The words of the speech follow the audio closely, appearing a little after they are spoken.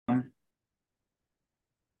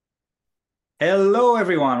Hello,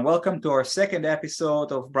 everyone. Welcome to our second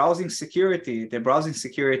episode of Browsing Security, the Browsing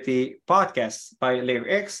Security podcast by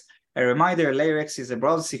LayerX. A reminder, LayerX is a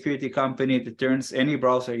browser security company that turns any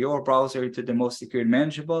browser, your browser, into the most secure and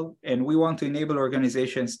manageable. And we want to enable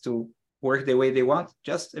organizations to work the way they want,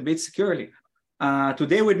 just a bit securely.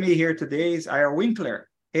 Today with me here today is Ira Winkler.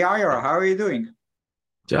 Hey, Ira, how are you doing?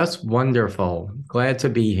 Just wonderful. Glad to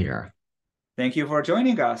be here. Thank you for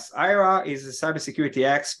joining us. Ira is a cybersecurity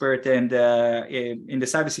expert, and in the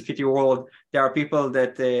cybersecurity world, there are people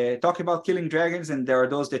that talk about killing dragons, and there are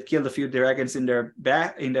those that killed a few dragons in their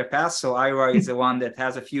past. So Ira is the one that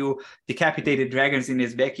has a few decapitated dragons in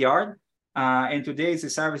his backyard. And today is a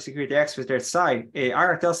cybersecurity expert at Sci.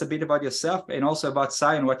 Ira, tell us a bit about yourself and also about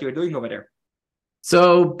Sci and what you're doing over there.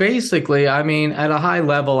 So basically, at a high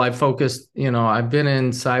level, I focused, I've been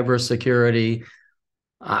in cybersecurity.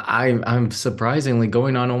 I'm surprisingly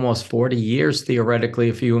going on almost 40 years, theoretically,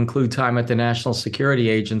 if you include time at the National Security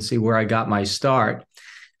Agency where I got my start.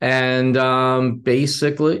 And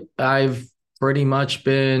basically, I've pretty much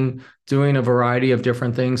been doing a variety of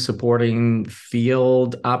different things, supporting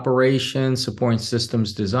field operations, supporting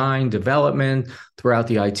systems design, development throughout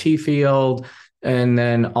the IT field. And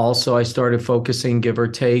then also I started focusing, give or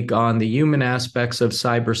take, on the human aspects of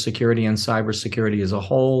cybersecurity and cybersecurity as a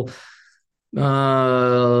whole.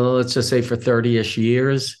 Let's just say for 30-ish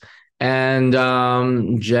years. And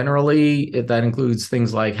generally, that includes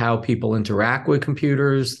things like how people interact with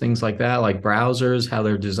computers, things like that, like browsers, how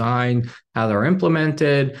they're designed, how they're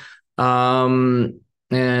implemented. And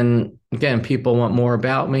again, people want more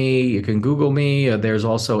about me. You can Google me. There's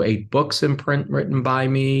also 8 books in print written by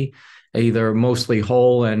me, either mostly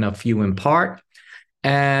whole and a few in part.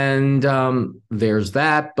 And there's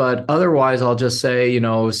that. But otherwise, I'll just say,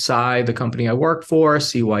 CI, the company I work for,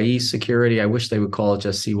 CYE Security. I wish they would call it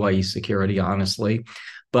just CYE Security, honestly.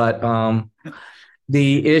 But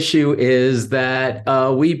the issue is that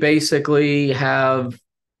we basically have,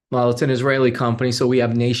 well, it's an Israeli company, so we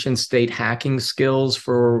have nation state hacking skills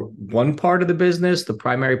for one part of the business. The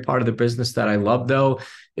primary part of the business that I love, though,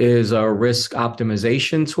 is a risk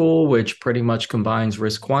optimization tool, which pretty much combines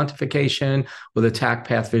risk quantification with attack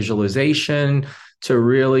path visualization to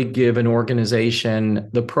really give an organization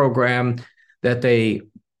the program that they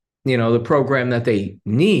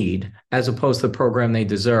need, as opposed to the program they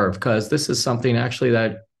deserve. Because this is something actually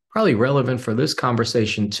that probably relevant for this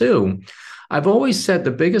conversation too. I've always said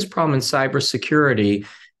the biggest problem in cybersecurity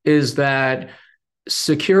is that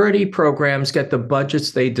security programs get the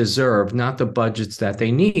budgets they deserve, not the budgets that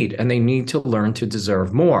they need. And they need to learn to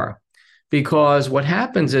deserve more. Because what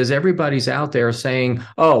happens is everybody's out there saying,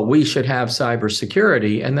 oh, we should have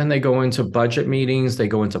cybersecurity. And then they go into budget meetings, they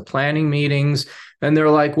go into planning meetings, and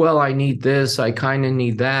they're like, well, I need this, I kind of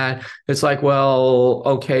need that. It's like, well,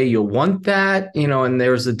 okay, you want that, and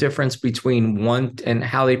there's a difference between want and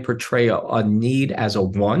how they portray a need as a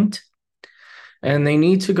want. And they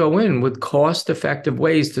need to go in with cost-effective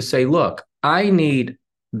ways to say, look, I need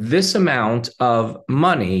this amount of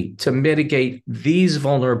money to mitigate these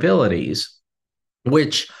vulnerabilities,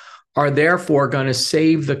 which are therefore going to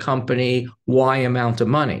save the company Y amount of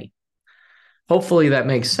money. Hopefully that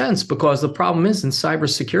makes sense, because the problem is in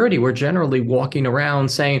cybersecurity, we're generally walking around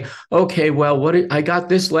saying, okay, well, I got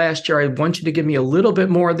this last year. I want you to give me a little bit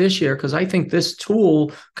more this year because I think this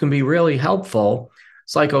tool can be really helpful.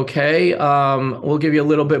 It's like, okay, we'll give you a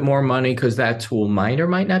little bit more money because that tool might or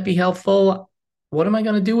might not be helpful. What am I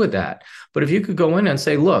going to do with that? But if you could go in and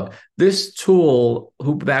say, look, this tool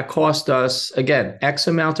that cost us, again, X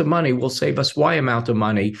amount of money will save us Y amount of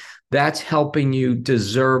money. That's helping you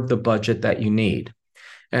deserve the budget that you need.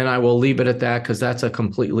 And I will leave it at that because that's a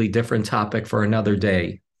completely different topic for another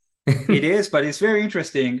day. It is, but it's very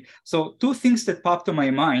interesting. So 2 things that popped to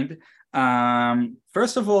my mind.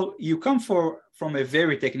 First of all, you come from a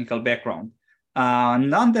very technical background.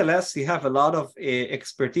 Nonetheless, you have a lot of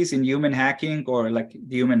expertise in human hacking, or like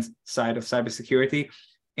the human side of cybersecurity,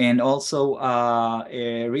 and also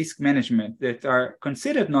risk management that are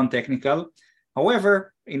considered non-technical.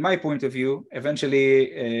 However, in my point of view,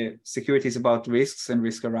 eventually security is about risks, and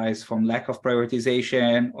risks arise from lack of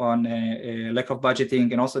prioritization, on lack of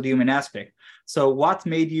budgeting, and also the human aspect. So what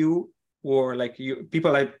made you, or like you,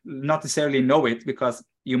 people like not necessarily know it because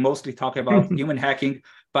you mostly talk about human hacking,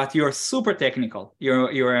 but you're super technical.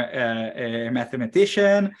 You're a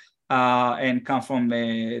mathematician and come from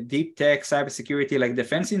deep tech, cybersecurity, like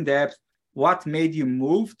defense in depth. What made you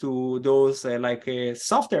move to those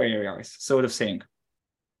software areas, sort of saying?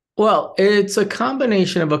 Well, it's a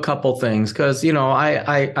combination of a couple things because,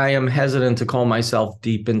 I am hesitant to call myself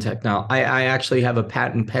deep in technology. I actually have a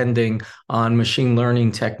patent pending on machine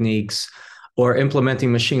learning techniques or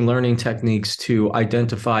implementing machine learning techniques to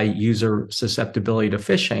identify user susceptibility to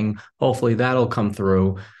phishing. Hopefully that'll come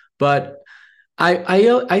through. But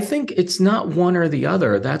I think it's not one or the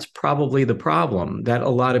other. That's probably the problem that a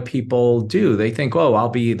lot of people do. They think, oh, I'll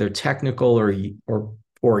be either technical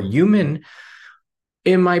or human.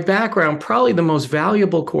 In my background, probably the most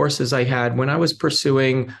valuable courses I had when I was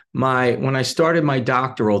when I started my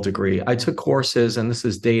doctoral degree, I took courses, and this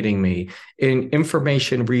is dating me, in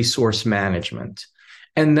information resource management.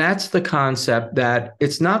 And that's the concept that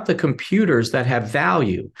it's not the computers that have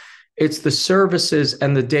value. It's the services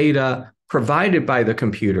and the data provided by the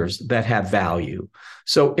computers that have value.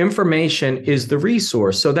 So information is the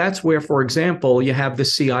resource. So that's where, for example, you have the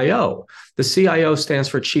CIO. The CIO stands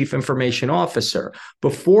for Chief Information Officer.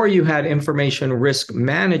 Before you had information risk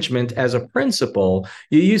management as a principle,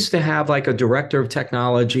 you used to have like a director of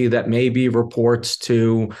technology that maybe reports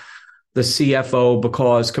to the CFO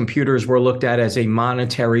because computers were looked at as a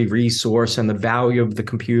monetary resource, and the value of the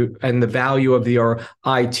compute and the value of your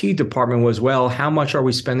IT department was, well, how much are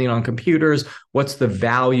we spending on computers? What's the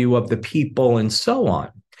value of the people, and so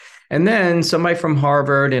on. And then somebody from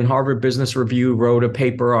Harvard and Harvard Business Review wrote a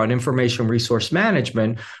paper on information resource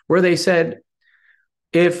management where they said,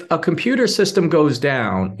 if a computer system goes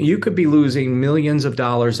down, you could be losing millions of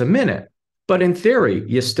dollars a minute. But in theory,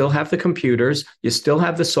 you still have the computers, you still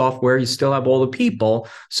have the software, you still have all the people.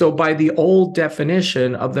 So by the old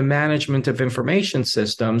definition of the management of information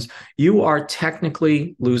systems, you are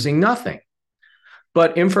technically losing nothing.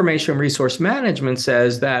 But information resource management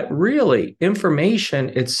says that really information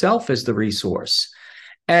itself is the resource.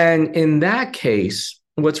 And in that case,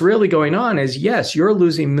 what's really going on is, yes, you're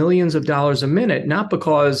losing millions of dollars a minute, not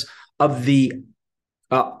because of the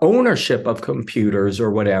ownership of computers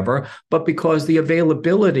or whatever, but because the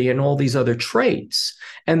availability and all these other traits.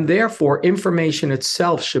 And therefore, information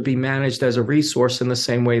itself should be managed as a resource in the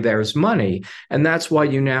same way there's money. And that's why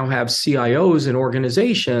you now have CIOs in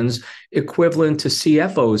organizations equivalent to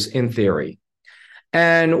CFOs in theory.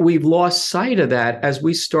 And we've lost sight of that as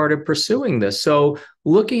we started pursuing this. So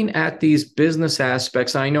looking at these business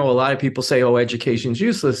aspects, I know a lot of people say, oh, education's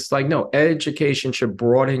useless. It's like, no, education should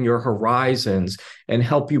broaden your horizons and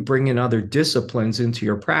help you bring in other disciplines into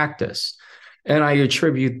your practice. And I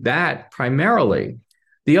attribute that primarily.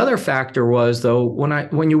 The other factor was, though,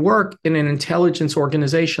 when you work in an intelligence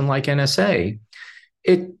organization like NSA,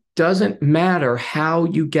 it doesn't matter how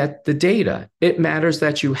you get the data. It matters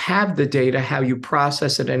that you have the data, how you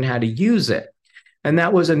process it, and how to use it. And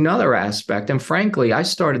that was another aspect. And frankly, I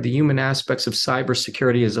started the human aspects of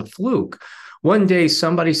cybersecurity as a fluke. One day,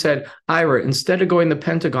 somebody said, Ira, instead of going to the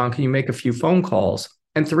Pentagon, can you make a few phone calls?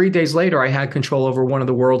 And 3 days later, I had control over one of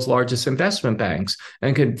the world's largest investment banks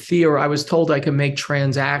and I was told I could make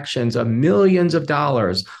transactions of millions of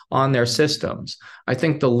dollars on their systems. I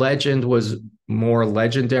think the legend was more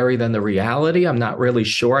legendary than the reality. I'm not really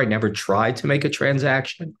sure. I never tried to make a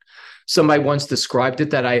transaction. Somebody once described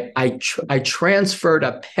it that I transferred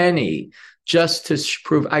a penny just to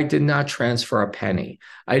prove I did not transfer a penny.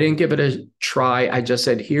 I didn't give it a try. I just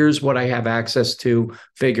said, here's what I have access to,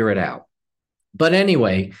 figure it out. But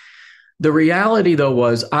anyway, the reality, though,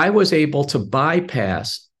 was I was able to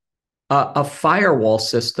bypass a firewall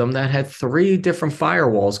system that had 3 different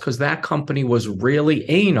firewalls because that company was really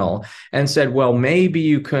anal and said, well, maybe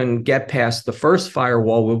you can get past the first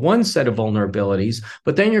firewall with one set of vulnerabilities,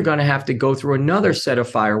 but then you're going to have to go through another set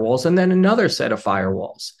of firewalls and then another set of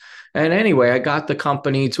firewalls. And anyway, I got the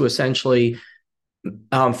company to essentially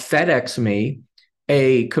FedEx me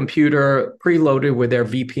a computer preloaded with their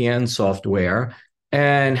VPN software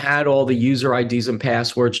and had all the user IDs and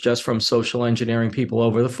passwords just from social engineering people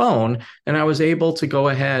over the phone. And I was able to go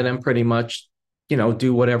ahead and pretty much,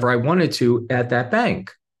 do whatever I wanted to at that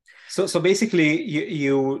bank. So basically,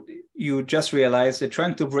 you just realize that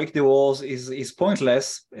trying to break the walls is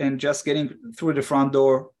pointless, and just getting through the front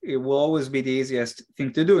door, it will always be the easiest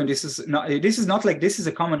thing to do. And this is not like this is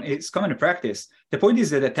it's common practice. The point is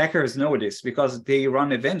that attackers know this because they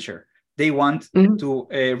run a venture. They want to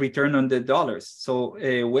return on the dollars. So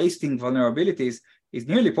wasting vulnerabilities is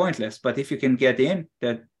nearly pointless. But if you can get in,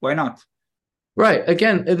 that why not? Right.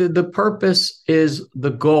 Again, the purpose is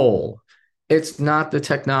the goal. It's not the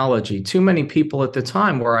technology. Too many people at the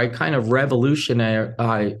time where I kind of revolutionized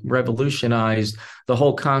the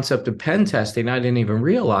whole concept of pen testing. I didn't even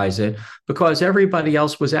realize it because everybody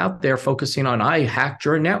else was out there focusing on, I hacked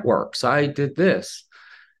your networks, I did this.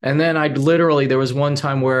 And then there was one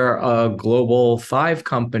time where a Global 5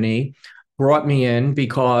 company brought me in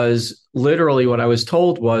because literally what I was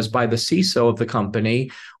told was by the CISO of the company,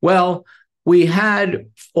 well, we had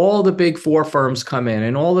all the big four firms come in,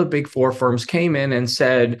 and all the big four firms came in and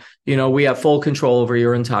said, we have full control over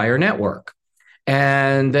your entire network.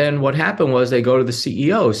 And then what happened was they go to the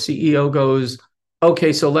CEO. CEO goes,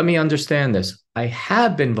 okay, so let me understand this. I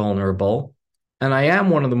have been vulnerable, and I am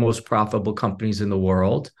one of the most profitable companies in the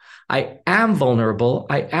world. I am vulnerable.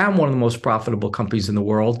 I am one of the most profitable companies in the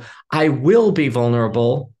world. I will be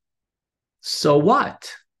vulnerable. So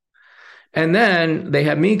what? And then they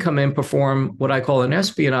had me come in, perform what I call an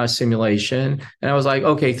espionage simulation. And I was like,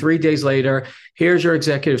 okay, 3 days later, here's your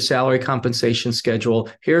executive salary compensation schedule.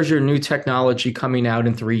 Here's your new technology coming out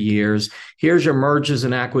in 3 years. Here's your mergers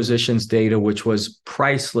and acquisitions data, which was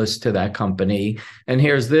priceless to that company. And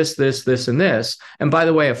here's this, and this. And by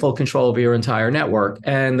the way, I have full control over your entire network.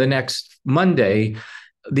 And the next Monday,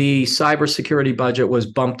 the cybersecurity budget was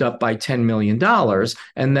bumped up by $10 million.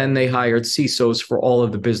 And then they hired CISOs for all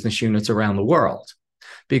of the business units around the world.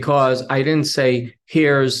 Because I didn't say,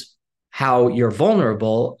 here's how you're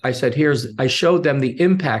vulnerable. I said, I showed them the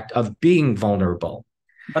impact of being vulnerable.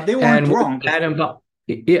 But they weren't wrong.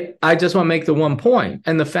 I just want to make the one point.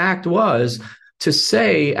 And the fact was to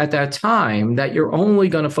say at that time that you're only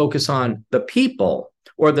going to focus on the people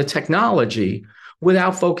or the technology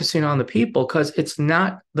without focusing on the people, because it's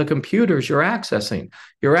not the computers you're accessing.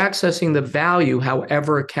 You're accessing the value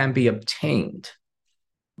however it can be obtained.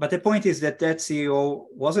 But the point is that CEO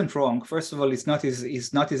wasn't wrong. First of all, it's not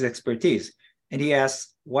his expertise. And he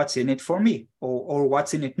asked, what's in it for me? Or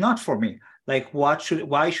what's in it not for me? Like, why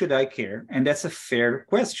should I care? And that's a fair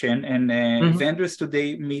question. And vendors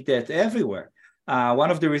today meet that everywhere.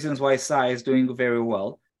 One of the reasons why SI is doing very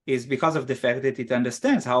well is because of the fact that it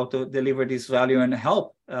understands how to deliver this value and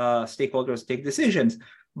help stakeholders take decisions.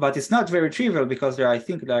 But it's not very trivial because there are, I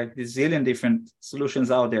think, like a zillion different solutions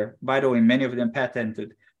out there. By the way, many of them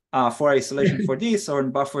patented for isolation for this or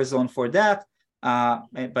buffer zone for that.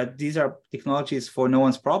 But these are technologies for no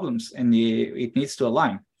one's problems, and it needs to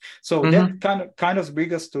align. So that kind of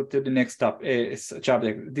brings us to the next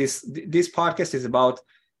chapter. This podcast is about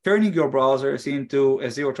turning your browsers into a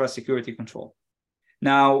zero trust security control.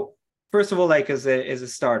 Now, first of all, like as a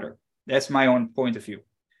starter, that's my own point of view.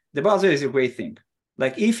 The browser is a great thing.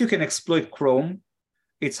 Like if you can exploit Chrome,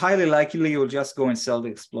 it's highly likely you'll just go and sell the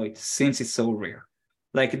exploit since it's so rare.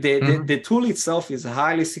 Like the tool itself is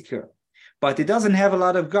highly secure, but it doesn't have a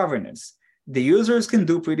lot of governance. The users can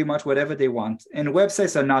do pretty much whatever they want, and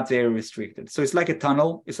websites are not very restricted. So it's like a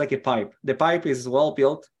tunnel, it's like a pipe. The pipe is well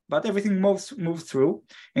built, but everything moves through.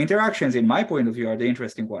 Interactions, in my point of view, are the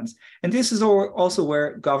interesting ones. And this is also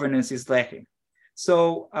where governance is lacking.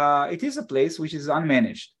 So it is a place which is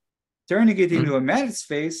unmanaged. Turning it into a managed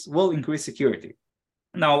space will increase security.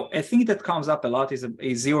 Now, a thing that comes up a lot is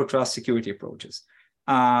a zero trust security approaches.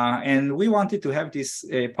 And we wanted to have this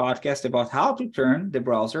podcast about how to turn the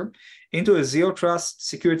browser into a zero trust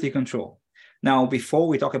security control. Now, before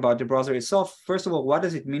we talk about the browser itself, first of all, what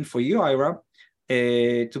does it mean for you, Ira,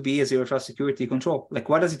 to be a zero trust security control? Like,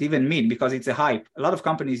 what does it even mean? Because it's a hype. A lot of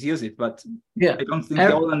companies use it, but I don't think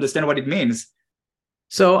they all understand what it means.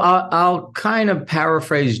 So I'll kind of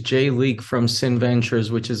paraphrase Jay Leak from Sin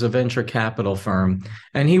Ventures, which is a venture capital firm.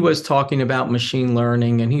 And he was talking about machine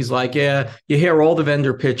learning. And he's like, yeah, you hear all the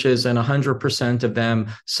vendor pitches and 100% of them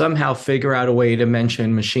somehow figure out a way to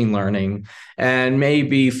mention machine learning. And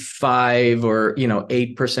maybe 5 or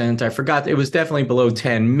 8%, I forgot, it was definitely below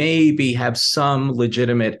 10, maybe have some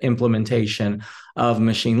legitimate implementation of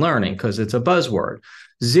machine learning because it's a buzzword.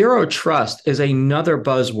 Zero trust is another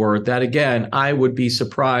buzzword that, again, I would be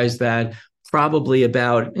surprised that probably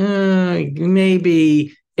about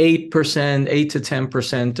maybe 8%, 8 to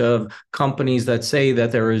 10% of companies that say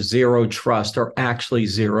that there is zero trust are actually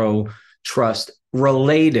zero trust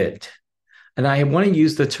related. And I want to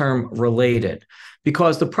use the term related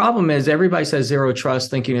because the problem is everybody says zero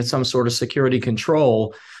trust thinking it's some sort of security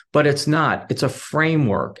control. But it's not. It's a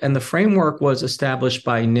framework. And the framework was established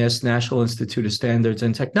by NIST, National Institute of Standards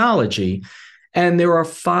and Technology. And there are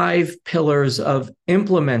 5 pillars of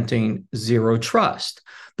implementing zero trust.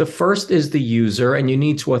 The first is the user, and you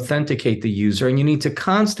need to authenticate the user, and you need to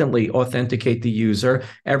constantly authenticate the user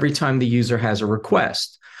every time the user has a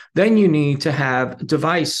request. Then you need to have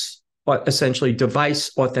essentially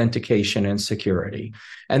device authentication and security.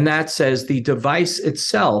 And that says the device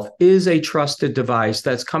itself is a trusted device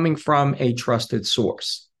that's coming from a trusted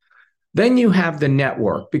source. Then you have the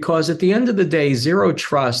network, because at the end of the day, zero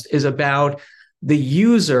trust is about the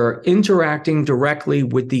user interacting directly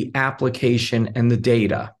with the application and the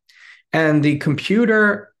data. And the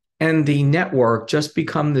computer and the network just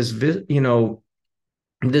become this,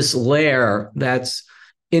 this layer that's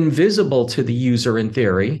invisible to the user in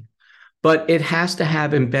theory, but it has to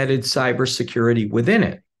have embedded cybersecurity within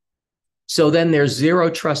it. So then there's zero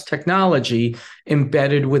trust technology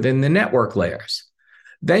embedded within the network layers.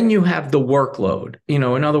 Then you have the workload. In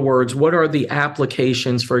other words, what are the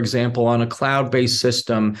applications, for example, on a cloud-based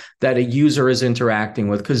system that a user is interacting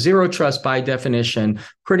with? Because zero trust, by definition,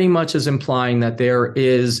 pretty much is implying that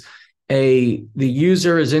the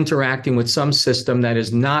user is interacting with some system that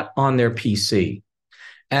is not on their PC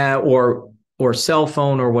or cell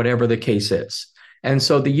phone or whatever the case is. And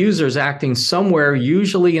so the user is acting somewhere,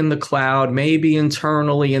 usually in the cloud, maybe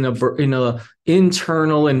internally in a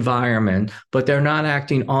internal environment, but they're not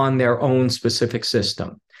acting on their own specific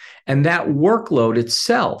system. And that workload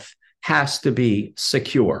itself has to be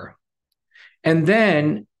secure. And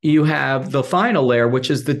then you have the final layer,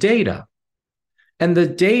 which is the data. And the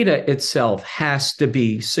data itself has to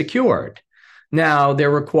be secured. Now,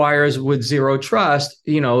 there requires with zero trust,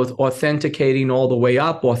 authenticating all the way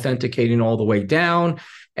up, authenticating all the way down.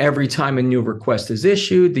 Every time a new request is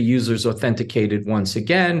issued, the user is authenticated once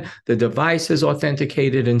again, the device is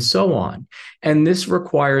authenticated, and so on. And this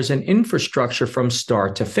requires an infrastructure from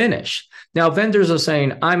start to finish. Now, vendors are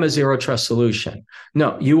saying, I'm a zero trust solution.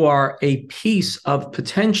 No, you are a piece of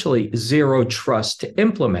potentially zero trust to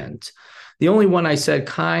implement. The only one I said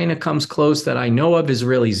kind of comes close that I know of is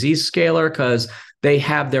really Zscaler, because they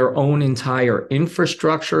have their own entire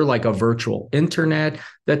infrastructure, like a virtual internet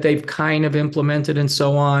that they've kind of implemented and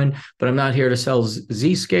so on. But I'm not here to sell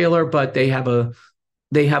Zscaler, but they have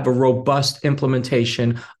a robust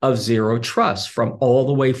implementation of zero trust from all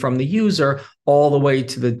the way from the user, all the way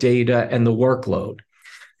to the data and the workload.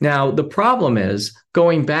 Now, the problem is,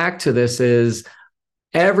 going back to this, is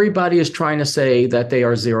everybody is trying to say that they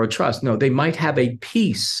are zero trust. No, they might have a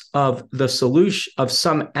piece of the solution, of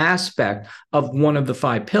some aspect of one of the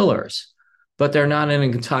 5 pillars, but they're not an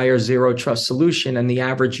entire zero trust solution, and the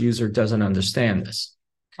average user doesn't understand this.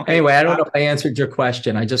 Okay. Anyway, I don't know if I answered your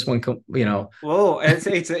question. I just want, Well,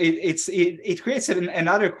 it creates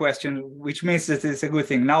another question, which means that it's a good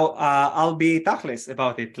thing. Now, I'll be tachlis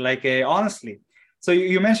about it, honestly. So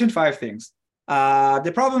you mentioned 5 things.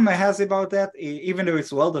 The problem I have about that, even though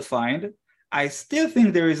it's well-defined, I still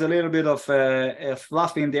think there is a little bit of a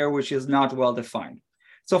fluff in there which is not well-defined.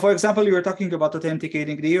 So, for example, you were talking about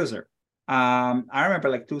authenticating the user. I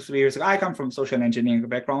remember 2-3 years ago, I come from social engineering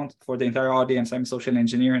background. For the entire audience, I'm social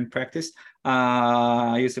engineer in practice.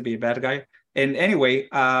 I used to be a bad guy. And anyway,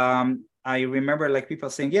 I remember people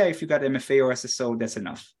saying, yeah, if you got MFA or SSO, that's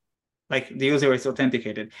enough. The user is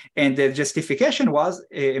authenticated. And the justification was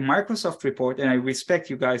a Microsoft report, and I respect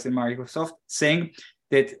you guys in Microsoft, saying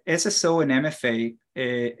that SSO and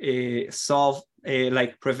MFA solve,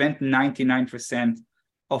 prevent 99%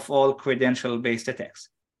 of all credential-based attacks.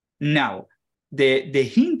 Now, the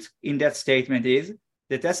hint in that statement is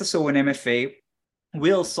that SSO and MFA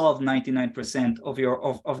will solve 99%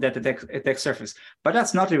 of that attack surface. But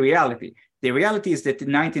that's not the reality. The reality is that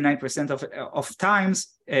 99% of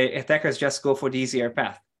times, attackers just go for the easier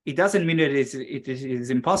path. It doesn't mean that it is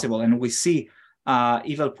impossible. And we see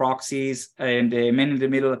evil proxies and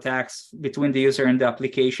man-in-the-middle attacks between the user and the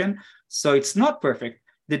application. So it's not perfect.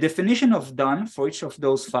 The definition of done for each of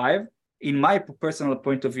those 5, in my personal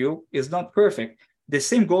point of view, is not perfect. The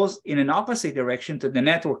same goes in an opposite direction to the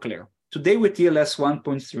network layer. Today with TLS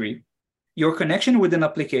 1.3, your connection with an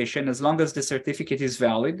application, as long as the certificate is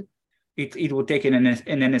valid, it will take an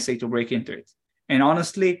NSA to break into it. And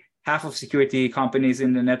honestly, half of security companies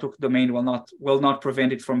in the network domain will not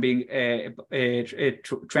prevent it from being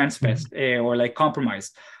transpassed or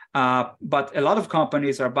compromised. But a lot of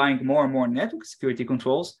companies are buying more and more network security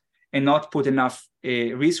controls and not put enough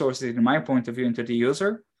resources, in my point of view, into the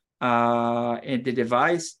user, and the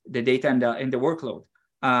device, the data, and the workload.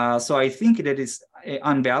 So I think that is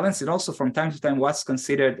unbalanced. And also from time to time,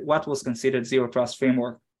 what was considered zero trust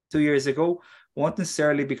framework 2 years ago won't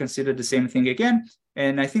necessarily be considered the same thing again.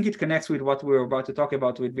 And I think it connects with what we were about to talk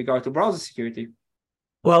about with regard to browser security.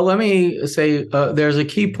 Well, let me say, there's a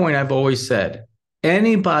key point I've always said.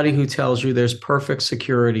 Anybody who tells you there's perfect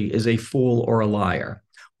security is a fool or a liar,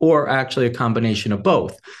 or actually a combination of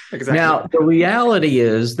both. Exactly. Now, the reality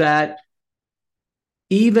is that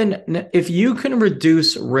even if you can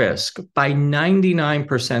reduce risk by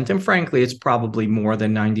 99%, and frankly, it's probably more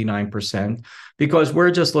than 99%, because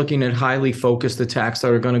we're just looking at highly focused attacks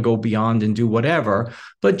that are going to go beyond and do whatever.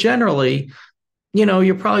 But generally,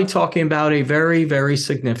 you're probably talking about a very, very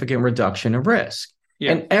significant reduction of risk.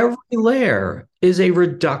 Yeah. And every layer is a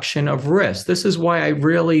reduction of risk. This is why I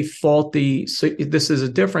really fault this is a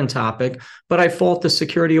different topic, but I fault the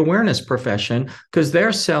security awareness profession, because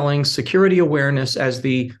they're selling security awareness as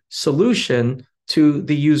the solution to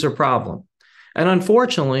the user problem. And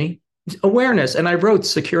unfortunately, awareness, and I wrote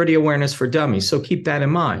security awareness for dummies, so keep that in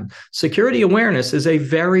mind. Security awareness is a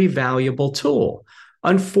very valuable tool.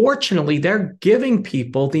 Unfortunately, they're giving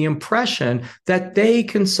people the impression that they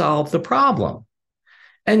can solve the problem.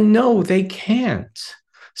 And no, they can't.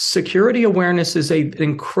 Security awareness is an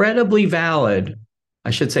incredibly valid, I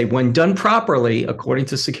should say, when done properly, according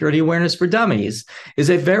to Security Awareness for Dummies, is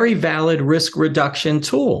a very valid risk reduction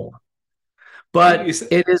tool. But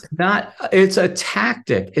it is not, it's a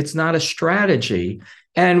tactic, it's not a strategy.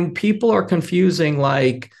 And people are confusing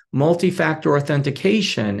like multi-factor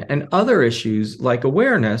authentication and other issues like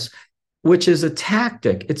awareness, which is a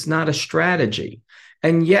tactic, it's not a strategy.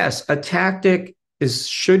 And yes, a tactic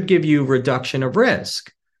should give you reduction of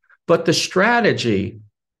risk, but the strategy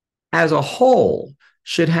as a whole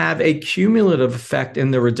should have a cumulative effect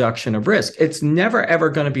in the reduction of risk. It's never, ever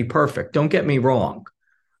going to be perfect. Don't get me wrong.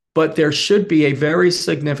 But there should be a very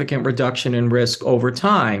significant reduction in risk over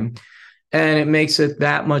time. And it makes it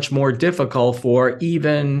that much more difficult for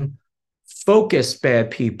even focused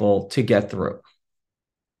bad people to get through.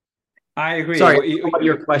 I agree. Sorry, what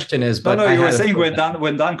your question is, but no, you were saying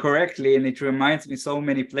when done correctly, and it reminds me so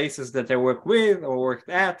many places that I work with or worked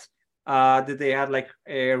at, that they had like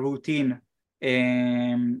a routine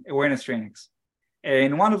awareness trainings.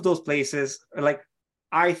 And one of those places, like,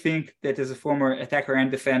 I think that as a former attacker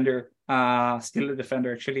and defender, still a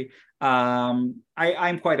defender actually,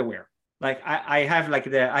 I'm quite aware. Like I have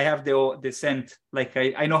the scent, like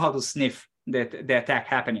I know how to sniff the attack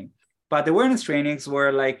happening. But the awareness trainings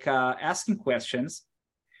were like asking questions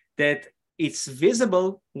that it's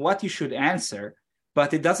visible what you should answer,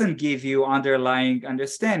 but it doesn't give you underlying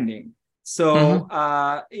understanding. So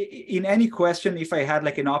in any question, if I had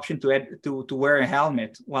like an option to wear a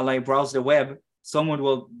helmet while I browse the web, someone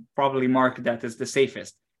will probably mark that as the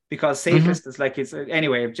safest, because safest is like, it's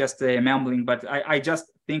anyway, just mumbling, but I just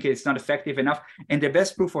think it's not effective enough. And the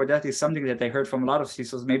best proof for that is something that I heard from a lot of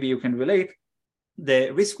CISOs, maybe you can relate.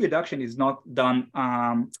 The risk reduction is not done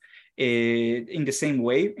in the same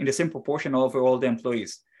way, in the same proportion over all the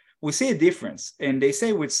employees. We see a difference, and they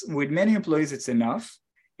say with many employees it's enough,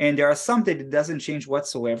 and there are some that it doesn't change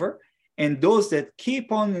whatsoever. And those that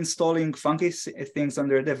keep on installing funky things on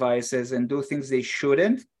their devices and do things they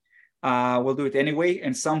shouldn't, will do it anyway.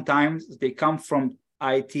 And sometimes they come from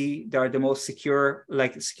IT, they are the most secure,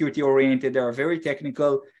 like security oriented, they are very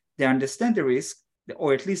technical, they understand the risk,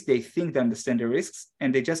 or at least they think they understand the risks,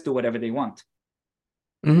 and they just do whatever they want.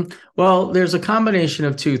 Well, there's a combination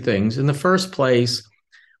of two things. In the first place,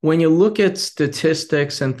 when you look at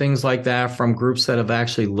statistics and things like that from groups that have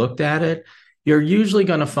actually looked at it, you're usually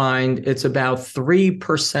going to find it's about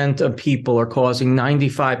 3% of people are causing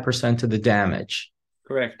 95% of the damage.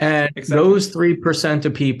 Correct. And those 3%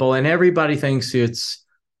 of people, and everybody thinks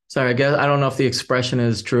I guess I don't know if the expression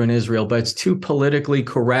is true in Israel, but it's too politically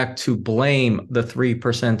correct to blame the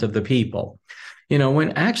 3% of the people.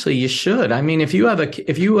 When actually you should. I mean, if you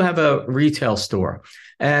have a retail store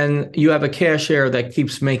and you have a cashier that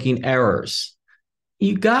keeps making errors,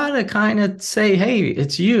 you gotta kind of say, hey,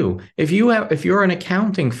 it's you. If you're an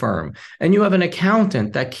accounting firm and you have an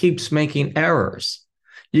accountant that keeps making errors,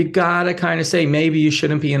 you gotta kind of say, maybe you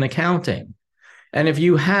shouldn't be in accounting. And if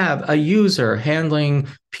you have a user handling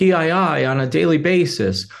PII on a daily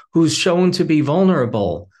basis who's shown to be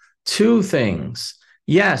vulnerable to things,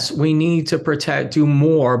 yes, we need to do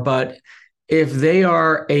more, but if they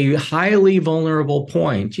are a highly vulnerable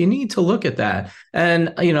point, you need to look at that.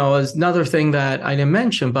 And, as another thing that I didn't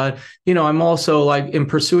mention, but, I'm also like in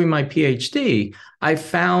pursuing my PhD, I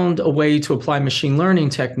found a way to apply machine learning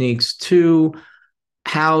techniques to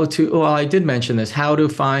how to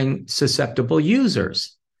find susceptible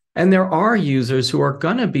users. And there are users who are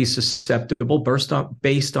going to be susceptible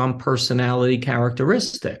based on personality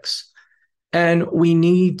characteristics. And we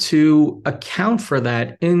need to account for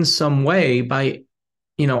that in some way by,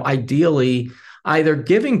 ideally either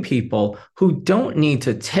giving people who don't need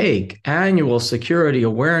to take annual security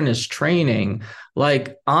awareness training.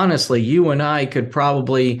 Like, honestly, you and I could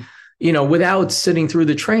probably, without sitting through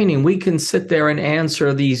the training, we can sit there and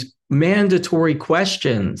answer these mandatory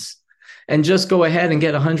questions and just go ahead and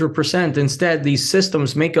get 100%. Instead, these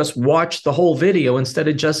systems make us watch the whole video instead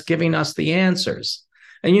of just giving us the answers.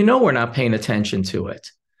 And we're not paying attention to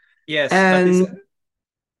it. Yes.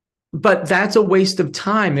 But that's a waste of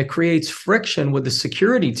time. It creates friction with the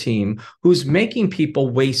security team who's making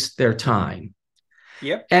people waste their time.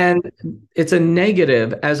 Yep. And it's a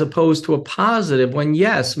negative as opposed to a positive when,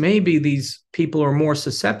 yes, maybe these people are more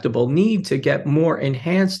susceptible, need to get more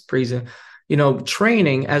enhanced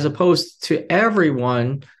training as opposed to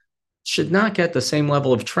everyone should not get the same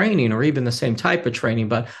level of training or even the same type of training.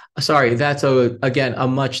 But sorry, that's again a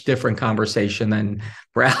much different conversation than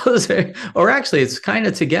browser. Or actually, it's kind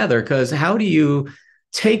of together, because how do you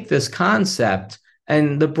take this concept,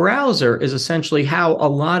 and the browser is essentially how a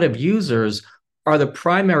lot of users are the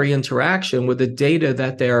primary interaction with the data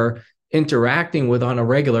that they're interacting with on a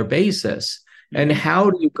regular basis. And how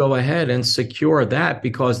do you go ahead and secure that?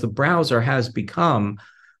 Because the browser has become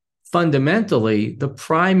fundamentally the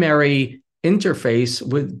primary interface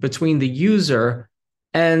between the user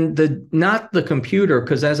and not the computer,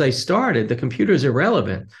 because as I started, the computer is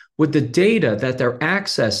irrelevant, with the data that they're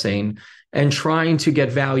accessing and trying to get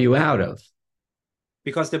value out of.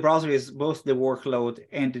 Because the browser is both the workload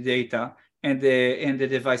and the data, and the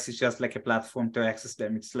device is just like a platform to access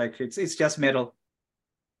them. It's like it's just metal.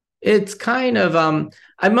 It's kind of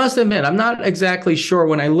I must admit, I'm not exactly sure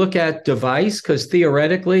when I look at device, because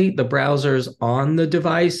theoretically the browser's on the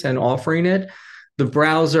device and offering it. The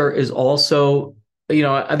browser is also,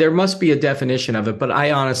 there must be a definition of it, but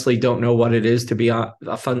I honestly don't know what it is, to be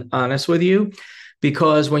honest with you,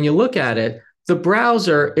 because when you look at it, the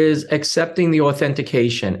browser is accepting the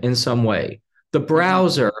authentication in some way. The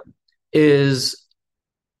browser is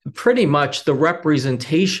pretty much the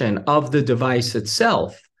representation of the device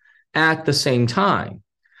itself at the same time.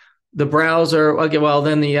 The browser, okay, well,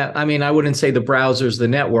 then I wouldn't say the browser's the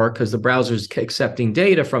network, because the browser's accepting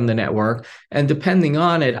data from the network. And depending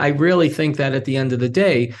on it, I really think that at the end of the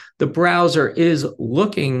day, the browser is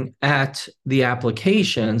looking at the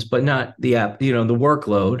applications, but not the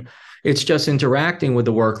workload. It's just interacting with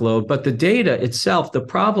the workload. But the data itself, the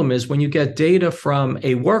problem is when you get data from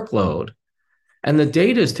a workload and the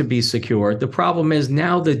data is to be secured, the problem is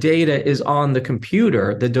now the data is on the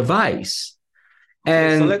computer, the device.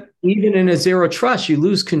 And even in a zero trust, you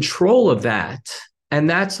lose control of that. And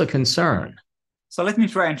that's a concern. So let me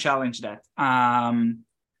try and challenge that.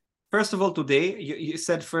 First of all, today, you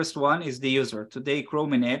said first one is the user. Today,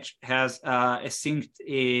 Chrome and Edge has a synced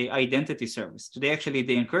identity service. Today, actually,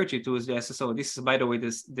 they encourage you to use the SSO. This is, by the way,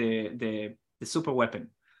 the super weapon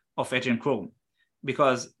of Edge and Chrome,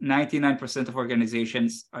 because 99% of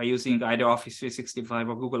organizations are using either Office 365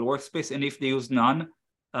 or Google Workspace. And if they use none,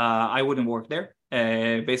 I wouldn't work there.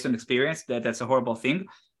 Based on experience, that's a horrible thing.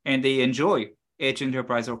 And they enjoy Edge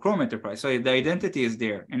Enterprise or Chrome Enterprise. So the identity is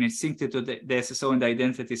there, and it's synced to the SSO and the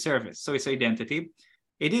identity service. So it's identity.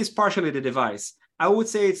 It is partially the device. I would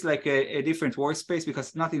say it's like a different workspace, because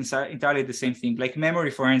it's not entirely the same thing. Like memory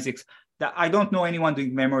forensics, I don't know anyone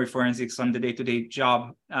doing memory forensics on the day-to-day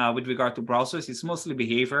job with regard to browsers. It's mostly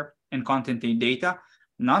behavior and content and data.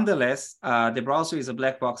 Nonetheless, the browser is a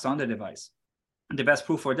black box on the device. And the best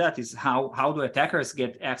proof for that is how do attackers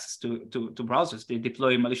get access to browsers? They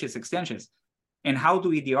deploy malicious extensions. And how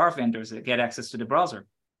do EDR vendors get access to the browser?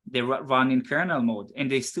 They run in kernel mode, and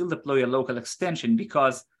they still deploy a local extension,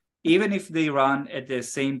 because even if they run at the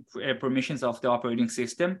same permissions of the operating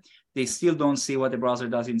system, they still don't see what the browser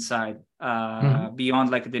does inside beyond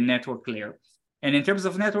like the network layer. And in terms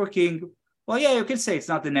of networking, well, yeah, you can say it's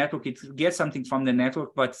not the network. It gets something from the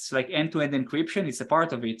network, but it's like end-to-end encryption. It's a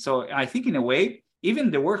part of it. So I think in a way, even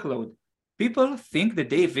the workload, people think that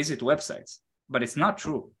they visit websites, but it's not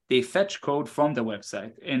true. They fetch code from the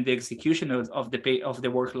website, and the execution of the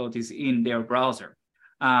workload is in their browser.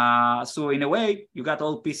 So in a way, you got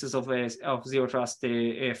all pieces of zero trust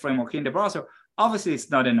framework in the browser. Obviously, it's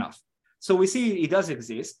not enough. So we see it does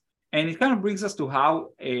exist, and it kind of brings us to how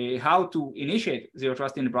to initiate zero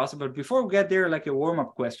trust in the browser. But before we get there, like a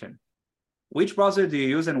warm-up question: which browser do you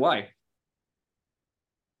use and why?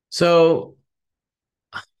 So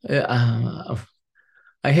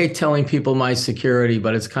I hate telling people my security,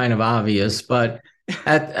 but it's kind of obvious. But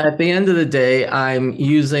at the end of the day, I'm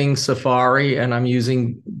using Safari and I'm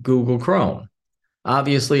using Google Chrome.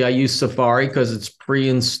 Obviously, I use Safari because it's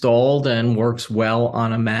pre-installed and works well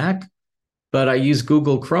on a Mac. But I use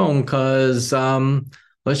Google Chrome because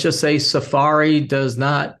let's just say Safari does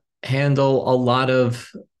not handle a lot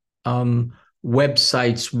of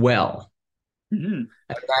websites well. Mm-hmm.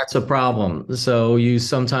 And that's a problem. So you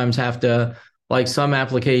sometimes have to, like some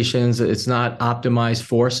applications, it's not optimized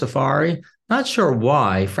for Safari. Not sure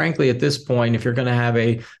why. Frankly, at this point, if you're going to have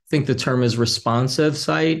I think the term is responsive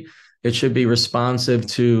site, it should be responsive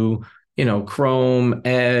to, Chrome,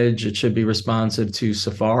 Edge. It should be responsive to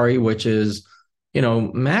Safari, which is,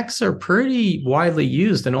 Macs are pretty widely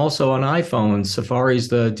used, and also on iPhones. Safari is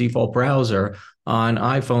the default browser on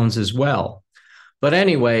iPhones as well. But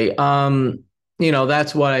anyway,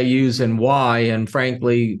 that's what I use and why. And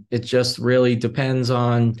frankly, it just really depends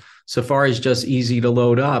on Safari is just easy to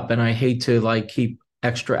load up. And I hate to keep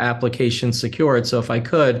extra applications secured. So if I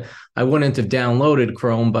could, I wouldn't have downloaded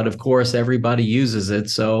Chrome, but of course everybody uses it.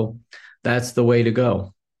 So that's the way to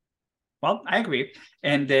go. Well, I agree.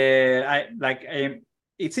 And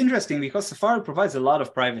it's interesting because Safari provides a lot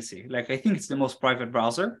of privacy. Like, I think it's the most private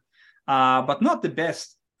browser, but not the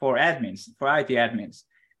best for admins, for IT admins.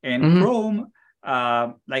 And Chrome,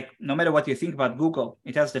 like, no matter what you think about Google,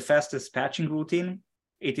 it has the fastest patching routine.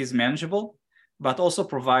 It is manageable, but also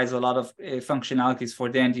provides a lot of functionalities for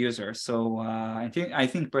the end user. So I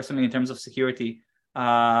think personally, in terms of security,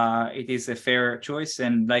 it is a fair choice.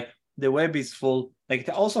 And like, the web is full, like, it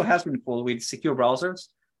also has been full with secure browsers,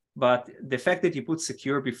 but the fact that you put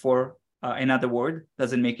secure before another word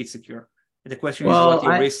doesn't make it secure. The question is what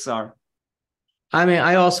your risks are. I mean,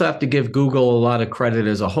 I also have to give Google a lot of credit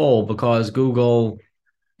as a whole, because Google,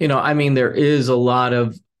 there is a lot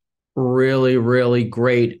of really, really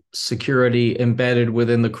great security embedded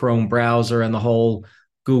within the Chrome browser and the whole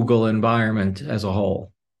Google environment as a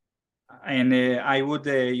whole. And I would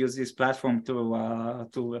use this platform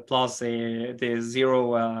to applaud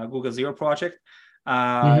the Google Zero project.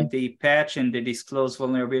 They patch and they disclose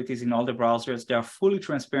vulnerabilities in all the browsers. They are fully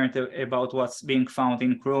transparent about what's being found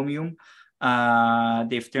in Chromium.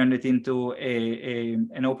 They've turned it into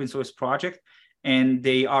an open source project, and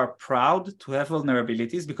they are proud to have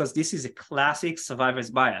vulnerabilities, because this is a classic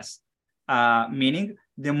survivor's bias, meaning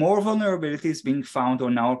the more vulnerabilities being found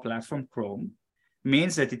on our platform, Chrome,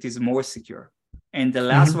 means that it is more secure. And the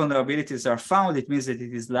less vulnerabilities are found, it means that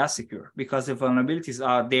it is less secure, because the vulnerabilities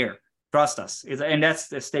are there. Trust us. And that's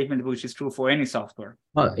the statement which is true for any software.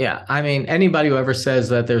 Well, yeah. I mean, anybody who ever says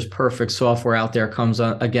that there's perfect software out there comes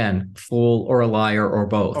on, again, fool or a liar or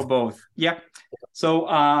both. Or both. Yeah. So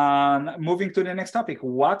moving to the next topic,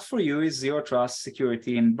 what for you is zero trust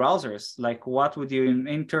security in browsers? Like, what would you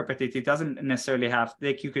interpret it? It doesn't necessarily have,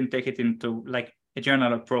 like, you can take it into like a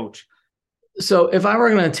general approach. So if I were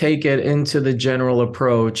going to take it into the general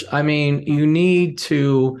approach, I mean, you need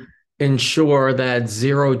to ensure that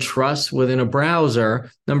zero trust within a browser,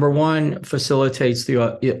 number one, facilitates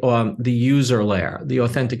the user layer, the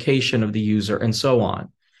authentication of the user, and so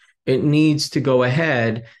on. It needs to go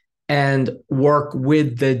ahead and work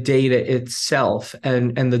with the data itself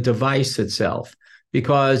and the device itself,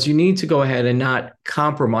 because you need to go ahead and not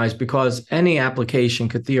compromise, because any application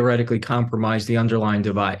could theoretically compromise the underlying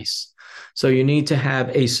device. So you need to have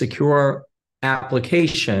a secure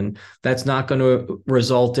application that's not going to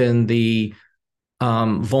result in the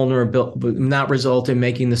vulnerability, not result in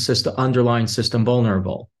making the underlying system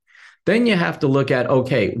vulnerable. Then you have to look at,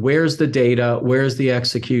 okay, where's the data? Where's the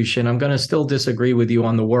execution? I'm going to still disagree with you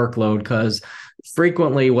on the workload, because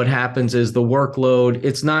frequently what happens is the workload,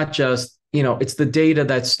 it's not just, it's the data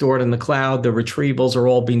that's stored in the cloud. The retrievals are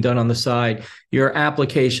all being done on the side. Your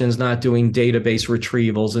application's not doing database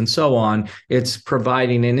retrievals and so on. It's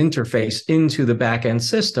providing an interface into the backend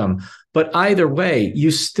system. But either way, you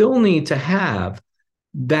still need to have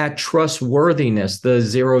that trustworthiness, the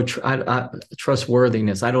zero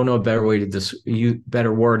trustworthiness. I don't know a better way to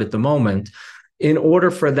better word at the moment, in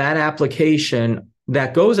order for that application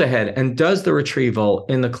that goes ahead and does the retrieval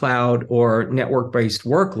in the cloud or network-based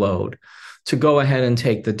workload to go ahead and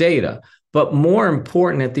take the data. But more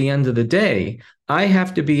important, at the end of the day, I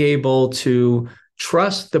have to be able to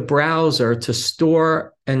trust the browser to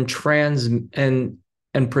store and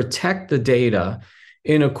protect the data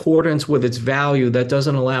in accordance with its value. That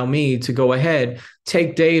doesn't allow me to go ahead,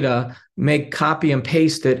 take data, copy and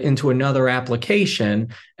paste it into another application,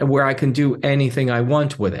 and where I can do anything I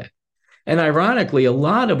want with it. And ironically, a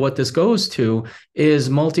lot of what this goes to is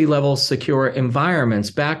multi-level secure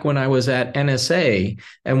environments. Back when I was at NSA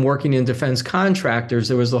and working in defense contractors,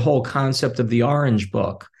 there was the whole concept of the Orange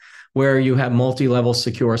Book, where you have multi-level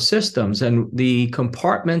secure systems. And the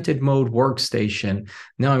compartmented mode workstation,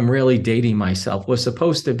 now I'm really dating myself, was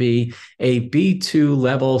supposed to be a B2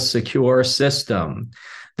 level secure system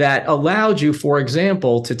that allowed you, for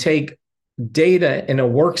example, to take data in a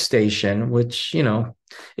workstation, which,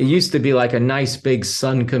 it used to be like a nice big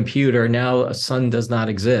Sun computer. Now a Sun does not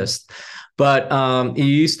exist. But you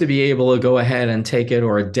used to be able to go ahead and take it,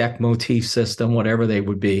 or a deck motif system, whatever they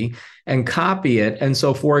would be, and copy it. And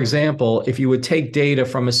so, for example, if you would take data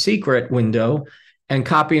from a secret window and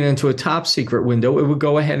copy it into a top secret window, it would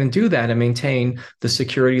go ahead and do that and maintain the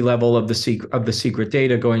security level of the secret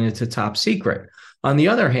data going into top secret. On the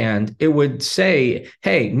other hand, it would say,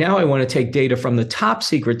 hey, now I want to take data from the top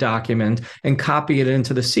secret document and copy it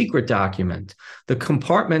into the secret document. The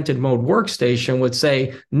compartmented mode workstation would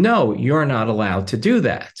say, no, you're not allowed to do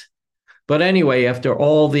that. But anyway, after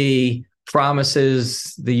all the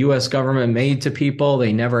promises the US government made to people.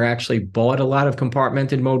 They never actually bought a lot of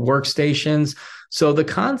compartmented mode workstations. So the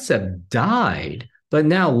concept died. But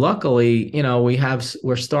now, luckily,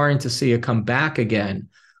 we're starting to see it come back again,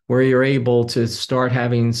 where you're able to start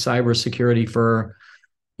having cybersecurity for,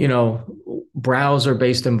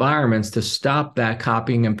 browser-based environments to stop that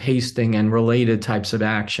copying and pasting and related types of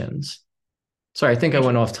actions. Sorry, I think I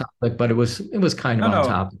went off topic, but it was kind of on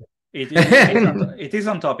topic. It is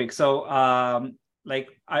on topic. So,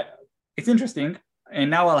 it's interesting. And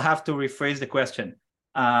now I'll have to rephrase the question.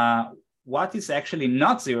 What is actually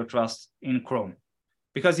not zero trust in Chrome?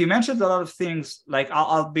 Because you mentioned a lot of things, like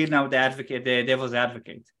I'll be now the devil's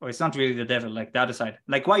advocate, or it's not really the devil, like the other side,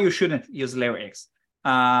 like why you shouldn't use LayerX.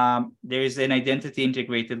 There is an identity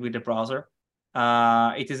integrated with the browser.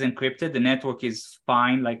 It is encrypted. The network is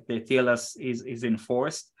fine, like the TLS is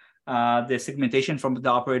enforced. The segmentation from the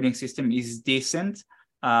operating system is decent.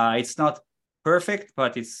 It's not perfect,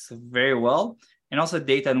 but it's very well. And also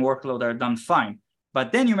data and workload are done fine.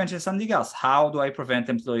 But then you mentioned something else. How do I prevent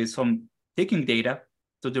employees from taking data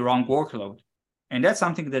to the wrong workload? And that's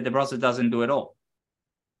something that the browser doesn't do at all.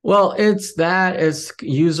 Well, it's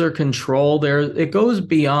user control. It goes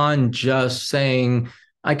beyond just saying,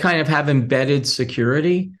 I kind of have embedded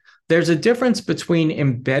security. There's a difference between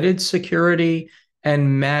embedded security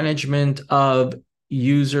and management of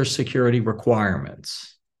user security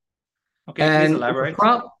requirements. Okay, please elaborate.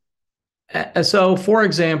 So, for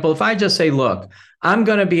example, if I just say, look, I'm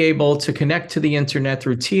going to be able to connect to the internet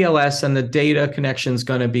through TLS and the data connection is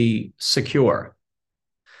going to be secure.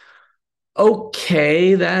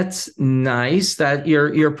 Okay, that's nice that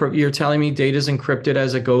you're telling me data is encrypted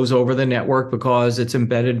as it goes over the network because it's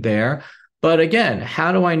embedded there. But again,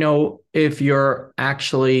 how do I know if you're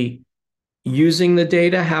actually using the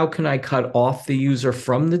data? How can I cut off the user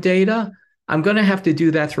from the data? I'm going to have to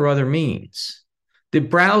do that through other means. The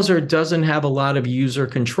browser doesn't have a lot of user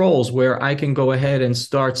controls where I can go ahead and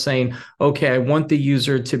start saying, okay, I want the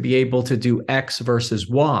user to be able to do X versus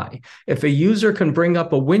Y. If a user can bring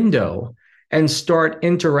up a window and start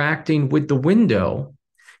interacting with the window,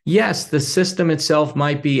 yes, the system itself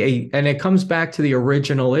might be and it comes back to the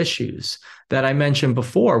original issues that I mentioned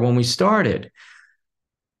before when we started.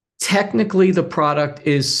 Technically, the product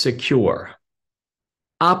is secure.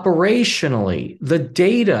 Operationally, the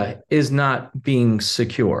data is not being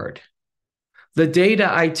secured. The data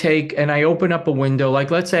I take and I open up a window,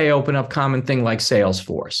 like let's say I open up common thing like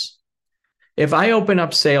Salesforce. If I open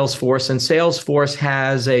up Salesforce and Salesforce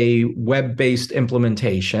has a web-based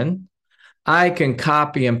implementation, I can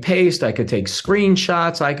copy and paste, I could take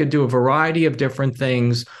screenshots, I could do a variety of different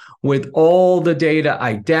things with all the data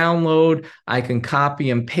I download. I can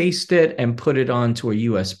copy and paste it and put it onto a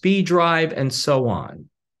USB drive and so on.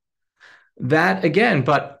 That again,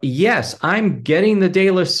 but yes, I'm getting the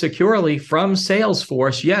data securely from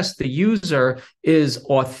Salesforce. Yes, the user is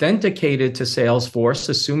authenticated to Salesforce,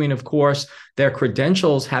 assuming, of course, their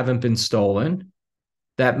credentials haven't been stolen.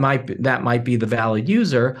 That might be the valid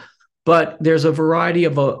user, but there's a variety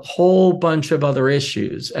of a whole bunch of other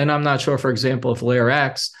issues. And I'm not sure, for example, if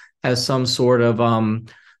LayerX has some sort of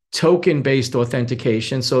token-based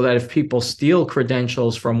authentication so that if people steal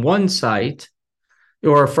credentials from one site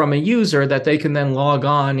or from a user, that they can then log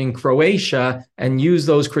on in Croatia and use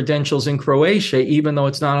those credentials in Croatia, even though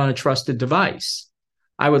it's not on a trusted device.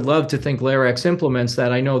 I would love to think LayerX implements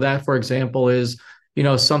that. I know that, for example, is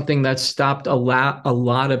something that stopped a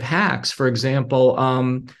lot of hacks. For example,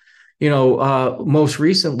 most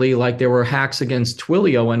recently, like there were hacks against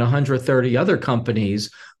Twilio and 130 other companies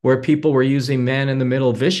where people were using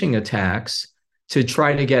man-in-the-middle phishing attacks to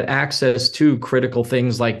try to get access to critical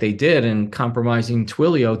things like they did, and compromising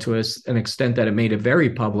Twilio to an extent that it made it very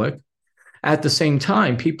public. At the same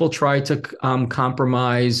time, people tried to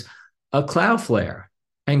compromise Cloudflare,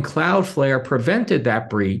 and Cloudflare prevented that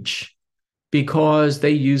breach because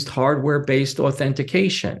they used hardware-based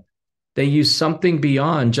authentication. They used something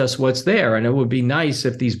beyond just what's there, and it would be nice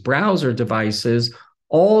if these browser devices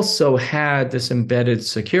also had this embedded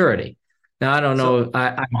security. Now, I don't know.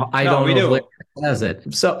 I don't know if LayerX has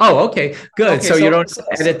it. So, okay, good. Okay, so you don't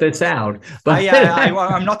edit this out. But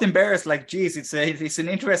I'm not embarrassed. Like, geez, it's an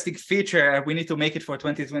interesting feature. We need to make it for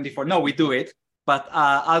 2024. No, we do it. But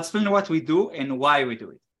I'll explain what we do and why we do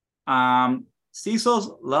it.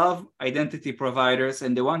 CISOs love identity providers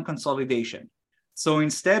and they want consolidation. So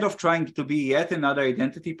instead of trying to be yet another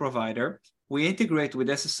identity provider, we integrate with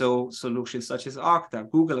SSO solutions such as Okta,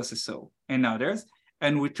 Google SSO, and others.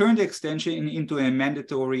 And we turn the extension into a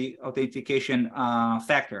mandatory authentication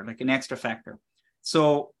factor, like an extra factor.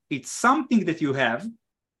 So it's something that you have,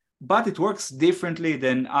 but it works differently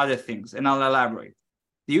than other things, and I'll elaborate.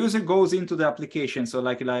 The user goes into the application. So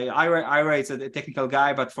like Ira is a technical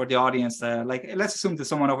guy, but for the audience, let's assume that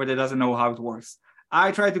someone over there doesn't know how it works.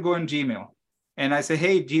 I try to go in Gmail and I say,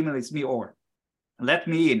 hey, Gmail, it's me, Or. Let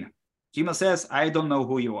me in. Gmail says, I don't know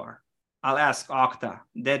who you are. I'll ask Okta.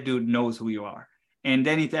 That dude knows who you are. And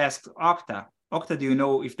then it asks Okta, do you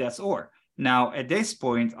know if that's Or? Now, at this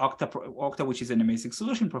point, Okta, which is an amazing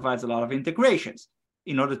solution, provides a lot of integrations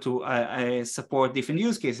in order to support different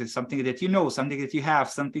use cases, something that you know, something that you have,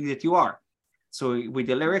 something that you are. So with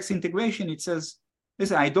the LayerX integration, it says,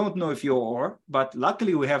 listen, I don't know if you're Or, but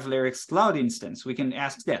luckily we have LayerX Cloud instance. We can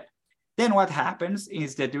ask that. Then what happens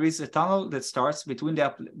is that there is a tunnel that starts between the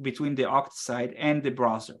Okta side and the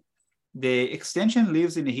browser. The extension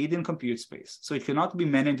lives in a hidden compute space, so it cannot be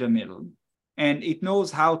managed in the middle. And it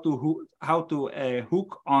knows how to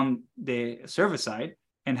hook on the server side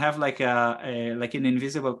and have like an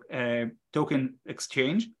invisible token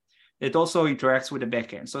exchange that also interacts with the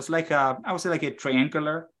backend. So it's like I would say like a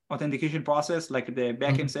triangular authentication process. Like the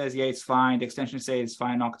backend says, yeah, it's fine. The extension says it's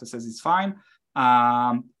fine. Okta says it's fine.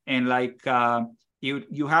 And like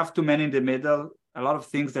you have to manage in the middle a lot of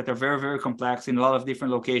things that are very, very complex in a lot of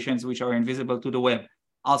different locations, which are invisible to the web.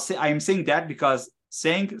 I'm saying that because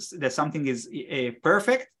saying that something is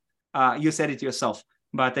perfect, you said it yourself.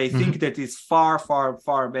 But I think that it's far, far,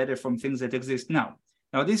 far better from things that exist now.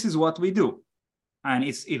 Now, this is what we do, and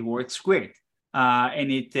it works great.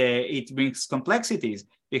 And it brings complexities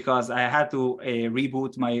because I had to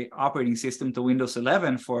reboot my operating system to Windows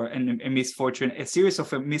 11 for a series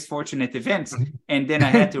of misfortunate events. And then I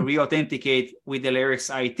had to re-authenticate with the LayerX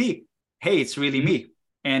IT. Hey, it's really me.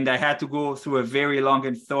 And I had to go through a very long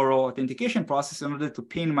and thorough authentication process in order to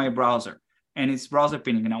pin my browser. And it's browser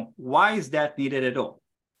pinning. Now, why is that needed at all?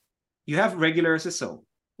 You have regular SSO,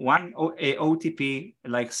 one OTP,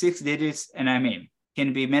 like 6 digits, and I'm in,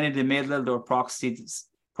 can be managed in the middle or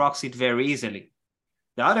proxied very easily.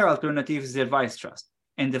 The other alternative is device trust.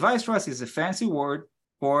 And device trust is a fancy word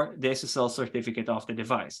for the SSL certificate of the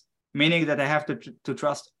device, meaning that I have to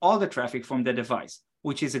trust all the traffic from the device,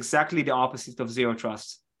 which is exactly the opposite of zero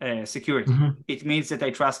trust security. It means that I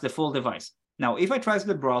trust the full device. Now, if I trust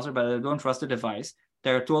the browser, but I don't trust the device,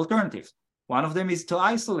 there are two alternatives. One of them is to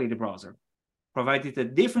isolate the browser, provide it a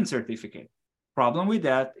different certificate. Problem with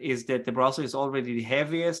that is that the browser is already the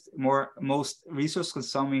heaviest, most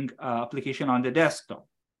resource-consuming application on the desktop.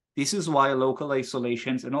 This is why local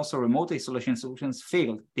isolations and also remote isolation solutions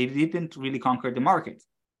failed. They didn't really conquer the market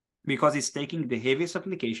because it's taking the heaviest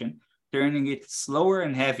application, turning it slower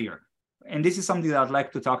and heavier. And this is something that I'd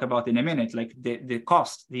like to talk about in a minute, like the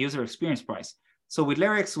cost, the user experience price. So with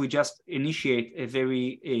LayerX, we just initiate a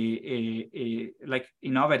very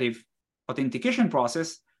innovative authentication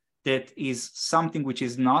process that is something which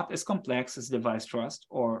is not as complex as device trust,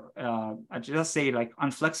 or I just say like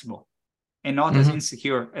unflexible and not as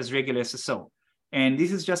insecure as regular SSO. And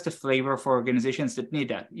this is just a flavor for organizations that need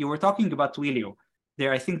that. You were talking about Twilio.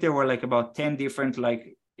 I think there were like about 10 different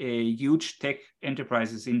huge tech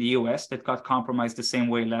enterprises in the US that got compromised the same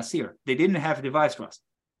way last year. They didn't have device trust.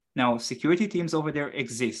 Now, security teams over there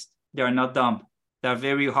exist. They are not dumb. They're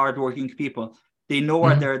very hardworking people. They know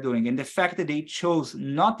what they're doing. And the fact that they chose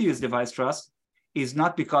not to use device trust is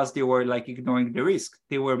not because they were like ignoring the risk.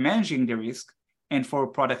 They were managing the risk. And for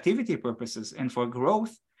productivity purposes and for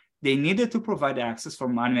growth, they needed to provide access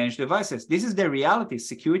from unmanaged devices. This is the reality.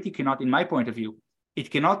 Security cannot, in my point of view,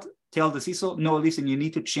 it cannot tell the CISO, no, listen, you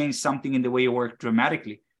need to change something in the way you work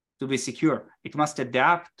dramatically to be secure. It must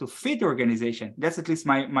adapt to fit the organization. That's at least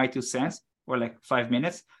my 2 cents, or like 5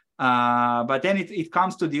 minutes. But then it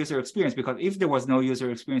comes to the user experience, because if there was no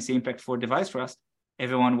user experience impact for device trust,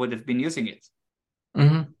 everyone would have been using it.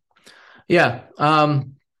 Yeah.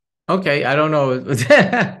 Okay. I don't know.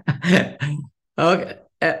 Okay.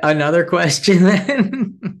 Another question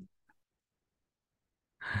then.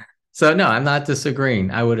 So no, I'm not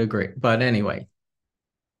disagreeing. I would agree. But anyway.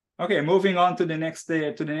 Okay, moving on to the next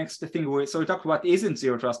thing. So we talked about isn't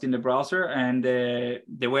zero trust in the browser, and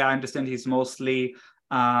the way I understand it is mostly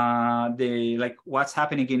what's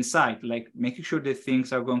happening inside, like making sure that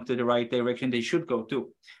things are going to the right direction they should go to.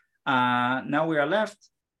 Now we are left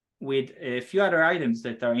with a few other items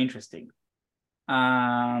that are interesting.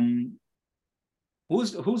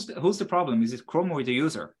 Who's the problem? Is it Chrome or the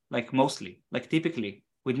user? Like mostly, like typically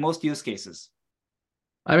with most use cases.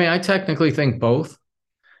 I mean, I technically think both.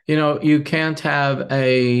 You can't have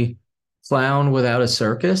a clown without a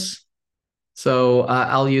circus. So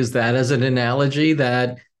I'll use that as an analogy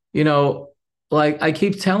that, like I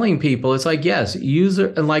keep telling people, it's like, yes,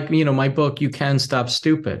 user, and like, my book, You Can Stop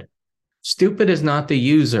Stupid. Stupid is not the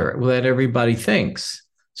user that everybody thinks.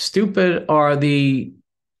 Stupid are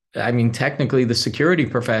technically the security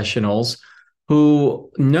professionals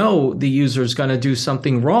who know the user is going to do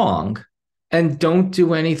something wrong and don't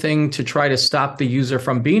do anything to try to stop the user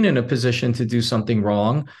from being in a position to do something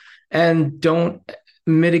wrong, and don't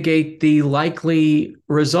mitigate the likely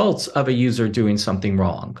results of a user doing something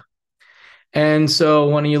wrong. And so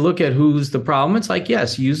when you look at who's the problem, it's like,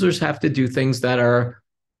 yes, users have to do things that are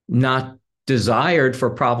not desired for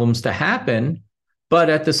problems to happen. But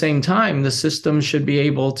at the same time, the system should be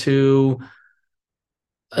able to,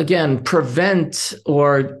 again, prevent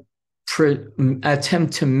or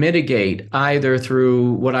attempt to mitigate, either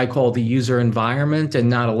through what I call the user environment and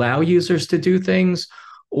not allow users to do things,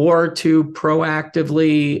 or to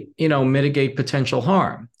proactively, mitigate potential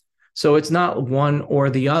harm. So it's not one or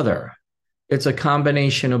the other. It's a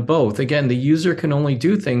combination of both. Again, the user can only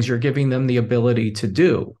do things you're giving them the ability to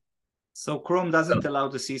do. So Chrome doesn't allow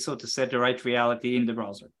the CISO to set the right reality in the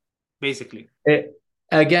browser, basically.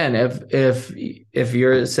 Again, if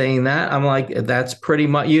you're saying that, I'm like, that's pretty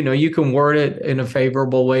much, you can word it in a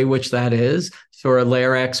favorable way, which that is for a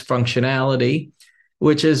LayerX functionality,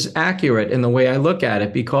 which is accurate in the way I look at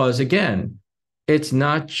it, because again, it's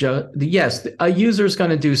not just, yes, a user is going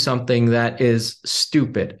to do something that is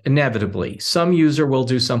stupid, inevitably. Some user will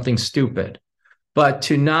do something stupid, but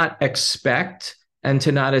to not expect and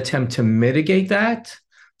to not attempt to mitigate that,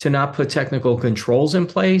 to not put technical controls in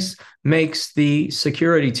place, makes the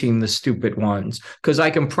security team the stupid ones. Because I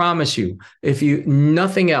can promise you, if you,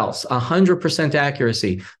 nothing else, 100%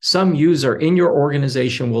 accuracy, some user in your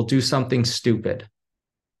organization will do something stupid.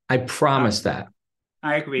 I promise that.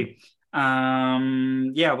 I agree.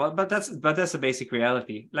 Yeah, well, but that's a basic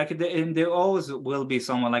reality. Like there always will be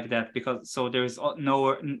someone like that, because so there is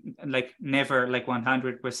never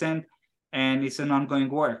 100%, and it's an ongoing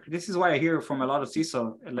work. This is why I hear from a lot of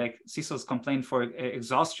CISOs complain for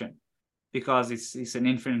exhaustion, because it's an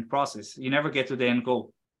infinite process. You never get to the end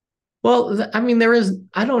goal. Well,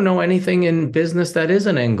 I don't know anything in business that is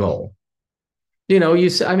an end goal.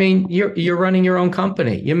 You're running your own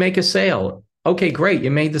company. You make a sale. Okay, great.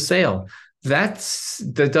 You made the sale. That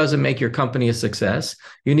doesn't make your company a success.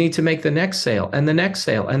 You need to make the next sale and the next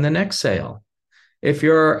sale and the next sale. If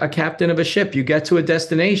you're a captain of a ship, you get to a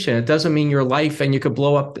destination. It doesn't mean your life and you could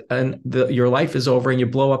blow up and your life is over and you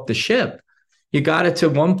blow up the ship. You got it to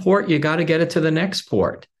one port, you got to get it to the next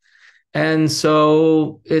port. And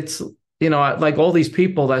so it's, like all these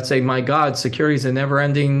people that say, my God, security is a never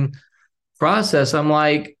ending process. I'm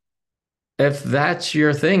like, if that's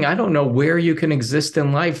your thing, I don't know where you can exist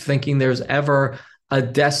in life thinking there's ever a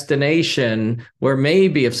destination where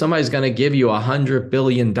maybe if somebody's going to give you $100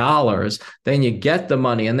 billion, then you get the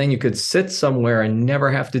money and then you could sit somewhere and never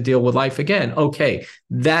have to deal with life again. Okay,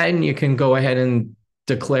 then you can go ahead and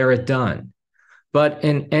declare it done. But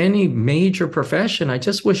in any major profession, I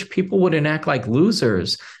just wish people wouldn't act like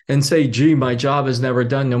losers and say, gee, my job is never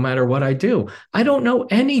done no matter what I do. I don't know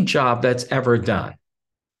any job that's ever done.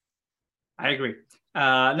 I agree.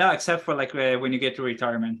 No, except for when you get to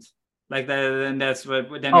retirement. Then that's what.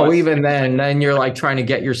 Even then you're like trying to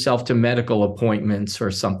get yourself to medical appointments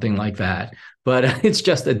or something like that. But it's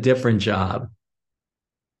just a different job.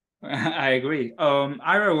 I agree.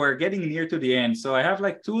 Ira, we're getting near to the end, so I have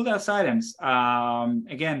two last items.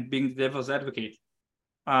 Again, being the devil's advocate,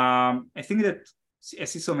 I think that a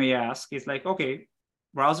CISO may ask is okay,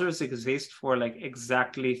 browsers exist for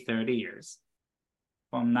exactly 30 years,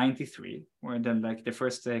 from 93, where the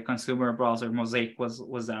first consumer browser Mosaic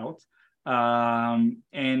was out,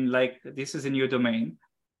 and this is a new domain,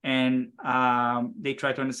 and they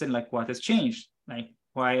try to understand what has changed,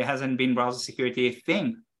 why hasn't been browser security a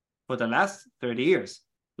thing for the last 30 years?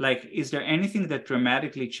 Is there anything that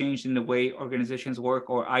dramatically changed in the way organizations work,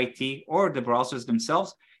 or IT, or the browsers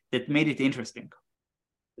themselves, that made it interesting?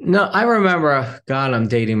 No, I remember, God, I'm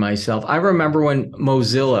dating myself. I remember when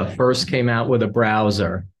Mozilla first came out with a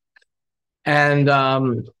browser. And I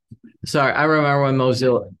remember when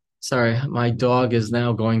Mozilla, my dog is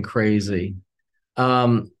now going crazy.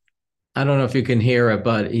 I don't know if you can hear it,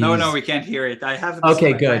 but No, we can't hear it. I have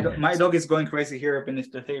okay, good. My dog is going crazy here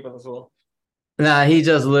beneath the table as well. Nah, he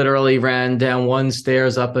just literally ran down one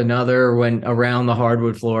stairs, up another, went around the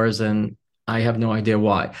hardwood floors, and I have no idea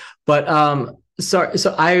why. But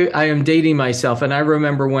so I am dating myself, and I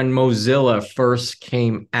remember when Mozilla first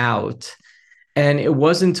came out, and it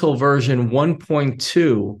wasn't until version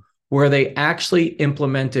 1.2 where they actually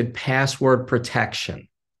implemented password protection.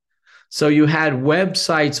 So you had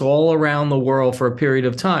websites all around the world for a period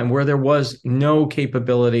of time where there was no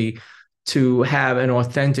capability to have an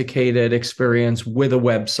authenticated experience with a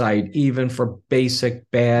website, even for basic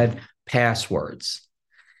bad passwords.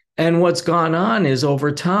 And what's gone on is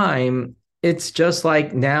over time, it's just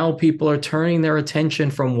like now people are turning their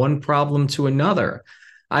attention from one problem to another.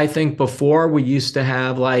 I think before we used to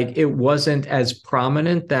have like, it wasn't as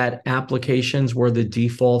prominent that applications were the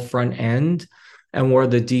default front end and were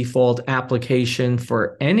the default application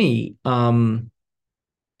for any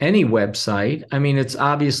website. I mean, it's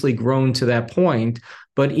obviously grown to that point,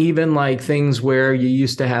 but even like things where you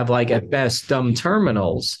used to have like at best dumb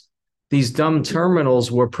terminals, these dumb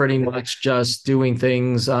terminals were pretty much just doing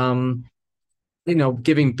things,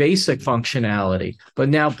 giving basic functionality. But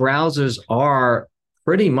now browsers are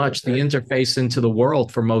pretty much the interface into the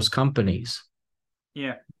world for most companies.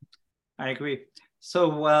 Yeah, I agree.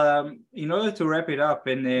 So in order to wrap it up,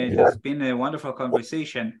 and it has been a wonderful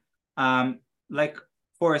conversation, like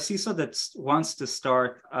for a CISO that wants to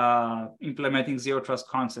start implementing zero trust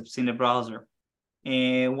concepts in the browser,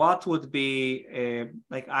 what would be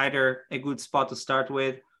like either a good spot to start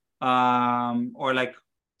with, or like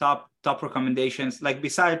top recommendations, like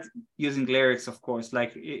besides using LayerX, of course,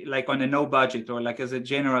 like on a no budget or like as a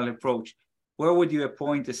general approach, where would you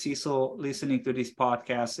appoint a CISO listening to this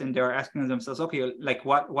podcast and they're asking themselves, okay, like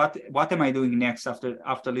what am I doing next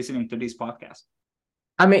after listening to this podcast?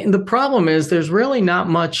 I mean, the problem is there's really not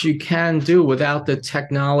much you can do without the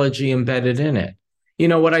technology embedded in it.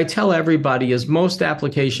 What I tell everybody is most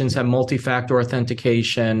applications have multi-factor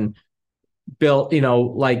authentication built,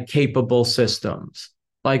 like capable systems,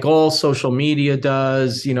 like all social media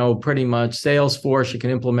does, pretty much Salesforce, you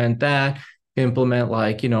can implement that, implement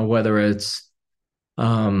like, whether it's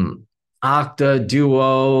Okta,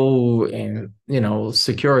 Duo, and,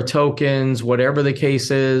 secure tokens, whatever the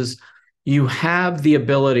case is, you have the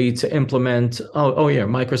ability to implement,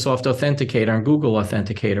 Microsoft Authenticator and Google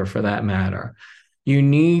Authenticator for that matter. You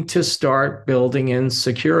need to start building in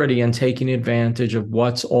security and taking advantage of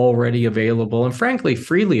what's already available and frankly,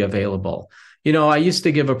 freely available. I used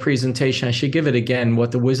to give a presentation, I should give it again,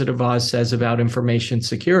 what the Wizard of Oz says about information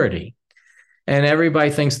security. And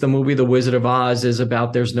everybody thinks the movie The Wizard of Oz is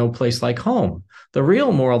about there's no place like home. The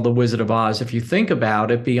real moral of The Wizard of Oz, if you think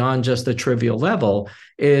about it beyond just the trivial level,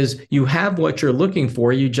 is you have what you're looking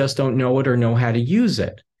for, you just don't know it or know how to use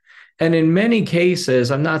it. And in many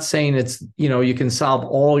cases, I'm not saying it's, you can solve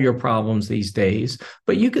all your problems these days,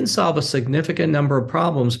 but you can solve a significant number of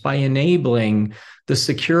problems by enabling the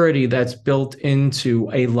security that's built into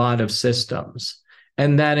a lot of systems.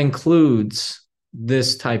 And that includes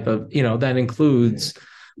this type of, that includes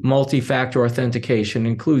multi-factor authentication,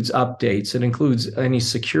 includes updates, it includes any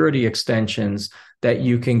security extensions that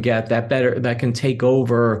you can get that can take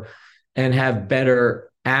over and have better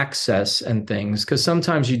access and things. Because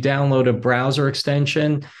sometimes you download a browser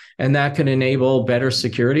extension and that can enable better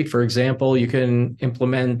security. For example, you can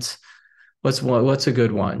implement, what's a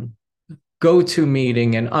good one?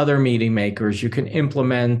 GoToMeeting and other meeting makers. You can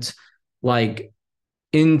implement like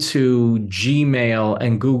into Gmail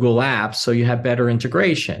and Google Apps so you have better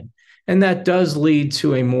integration. And that does lead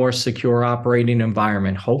to a more secure operating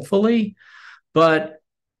environment, hopefully, but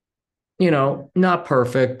not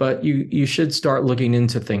perfect, but you should start looking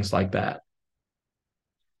into things like that.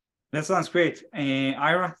 That sounds great.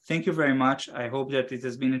 Ira, thank you very much. I hope that it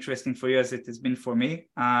has been interesting for you as it has been for me.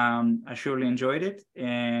 I surely enjoyed it.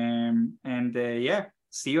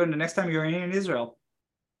 See you the next time you're in Israel.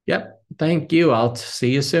 Yep. Thank you. I'll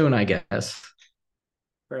see you soon, I guess.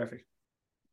 Perfect.